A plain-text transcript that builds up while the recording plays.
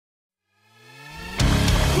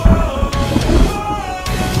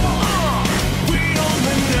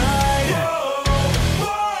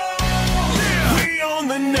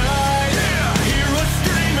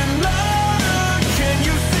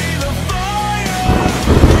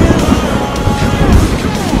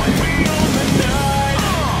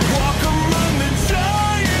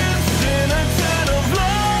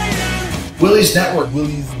Willie's Network.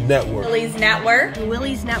 Willie's Network. Willie's Network.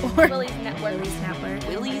 Willie's Network. Willie's Network. Willie's Network.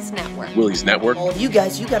 Willie's Network. Willie's Network. All of you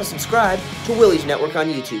guys, you gotta subscribe to Willie's Network on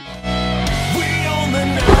YouTube.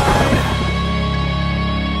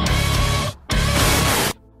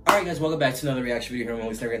 Alright guys, welcome back to another reaction video here on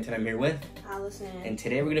Willie's Network, and today I'm here with Allison. and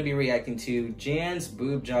today we're going to be reacting to Jan's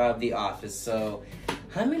boob job, The Office. So,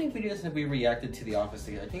 how many videos have we reacted to The Office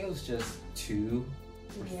together? I think it was just 2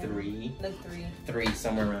 or 3. Like 3. 3,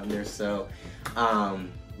 somewhere around there. So,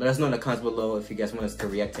 let us know in the comments below if you guys want us to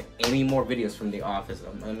react to any more videos from The Office.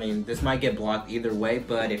 I mean, this might get blocked either way,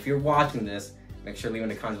 but if you're watching this, make sure to leave in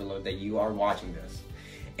the comments below that you are watching this.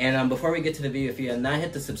 And before we get to the video, if you have not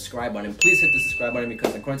hit the subscribe button, please hit the subscribe button,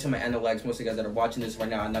 because according to my analytics, most of you guys that are watching this right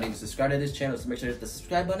now are not even subscribed to this channel, so make sure to hit the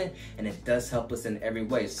subscribe button, and it does help us in every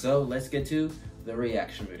way. So let's get to the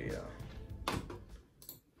reaction video.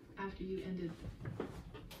 After you ended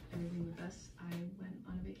everything with us, I went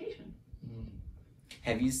on a vacation.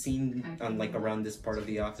 Have you seen like around this part of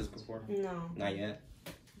The Office before? No. Not yet?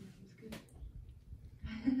 Yeah, it was good.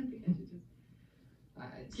 I think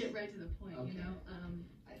I should just get right to the point, okay. You know?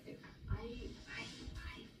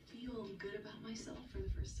 I feel good about myself for the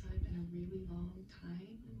first time in a really long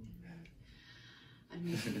time. I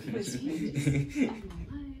made decisions in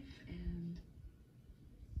my life, and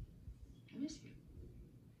I miss you.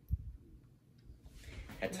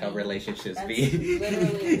 That's how relationships That's be.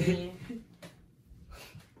 literally me.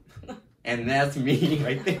 And that's me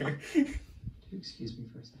right there. Excuse me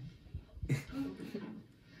for a second.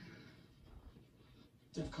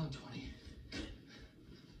 DEFCON 20.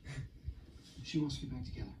 She wants to get back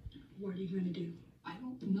together. What are you going to do? I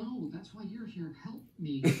don't know. That's why you're here. Help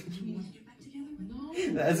me. You want to get back together with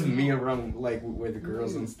her? No. That's me around like with the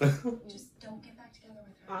girls and stuff. Just don't get back together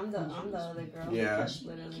with her. I'm the other girl. Yeah. That's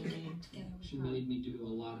literally me. She made me do a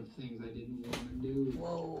lot of things I didn't want to do.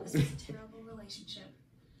 Whoa. This is a terrible relationship.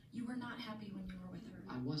 You were not happy when you were with her.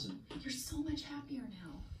 I wasn't. You're so much happier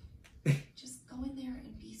now. Just go in there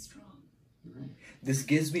and be strong. You're right. This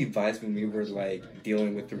gives me vibes when we were like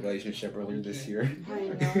dealing with the relationship earlier this year. I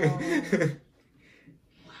know.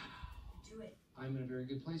 Wow. Do it. I'm in a very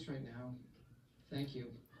good place right now. Thank you.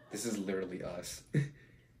 This is literally us.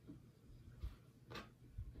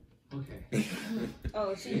 Okay.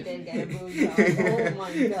 Oh, she did get a boob job. Oh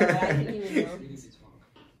my god, I didn't even know. We need to talk.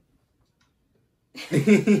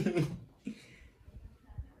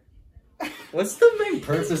 What's the main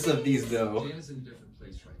purpose of these though? Jan is in a different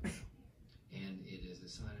place right now. And it is a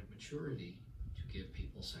sign of maturity to give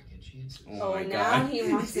people second chances. Oh, my now God. he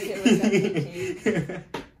wants to give a second chance.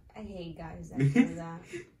 I hate guys that do that.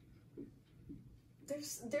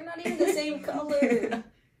 They're not even the same color.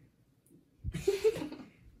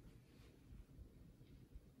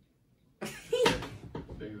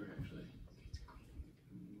 Bigger, actually.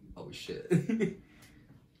 Oh shit.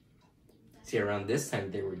 See, around this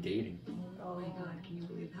time they were dating. Oh my god, can you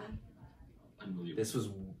believe that? Unbelievable. This was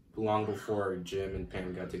long before Jim and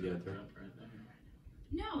Pam got together.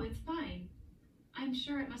 No, it's fine. I'm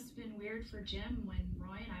sure it must have been weird for Jim when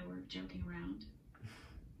Roy and I were joking around.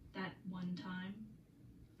 That one time.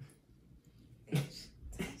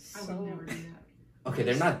 I would never do that. Okay,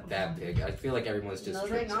 they're not that big. I feel like everyone's just. No,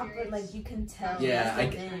 they're not, but like you can tell. Yeah,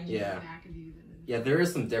 that's the thing. yeah. Back of you that Yeah, there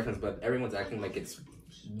is some difference, but everyone's acting like it's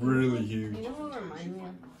really huge. You know what reminds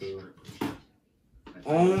me of?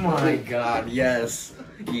 Oh my god, yes.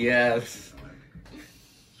 Yes.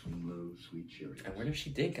 I wonder if she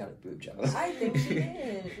did got a boob job. I think she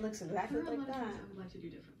did. It looks exactly There are a like lot of that. things I would like to do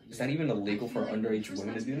differently. Is that even illegal for underage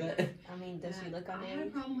women to do that? I mean, does she look I had a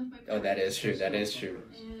underage? problem with my Oh, that parents. is true. That is true.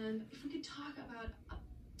 And if we could talk about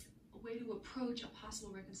a way to approach a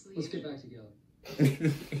possible reconciliation. Let's get back together.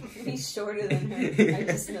 He's shorter than her. I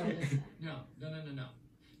just noticed. No.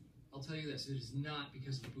 I'll tell you this. It is not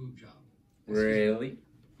because of the boob job. Really?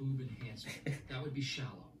 Boob enhancement. That would be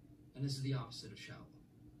shallow. And this is the opposite of shallow.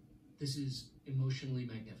 This is emotionally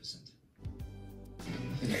magnificent.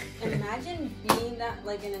 Imagine being that,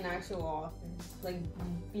 like, in an actual office. Like,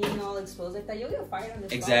 being all exposed like that. You'll get fired on the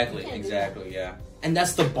spot. Exactly, You can't do exactly, yeah. And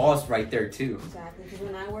that's the boss right there, too. that. Exactly, because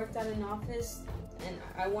when I worked at an office,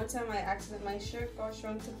 and one time my shirt got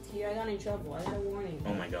shrunk to here, I got in trouble. I got a warning.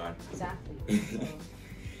 Oh my god. Exactly. So,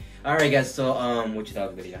 Alright, guys, so, what you thought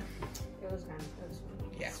of the video? it was fun.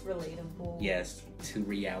 Yeah. It's relatable. Yes, to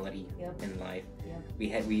reality Yep. in life. Yep.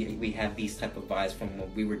 We have these type of vibes from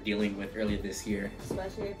what we were dealing with earlier this year.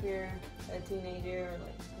 Especially if you're a teenager or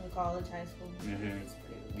like in college, high school. Mhm. It's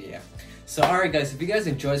pretty Yeah. So, alright guys, if you guys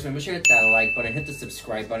enjoyed this video, make sure to hit that like button, hit the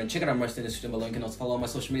subscribe button, check out our merch in the description below. You can also follow all my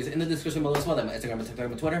social media in the description below as well. That's my Instagram, my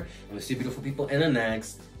TikTok, my Twitter. And we'll see you beautiful people in the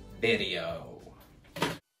next video.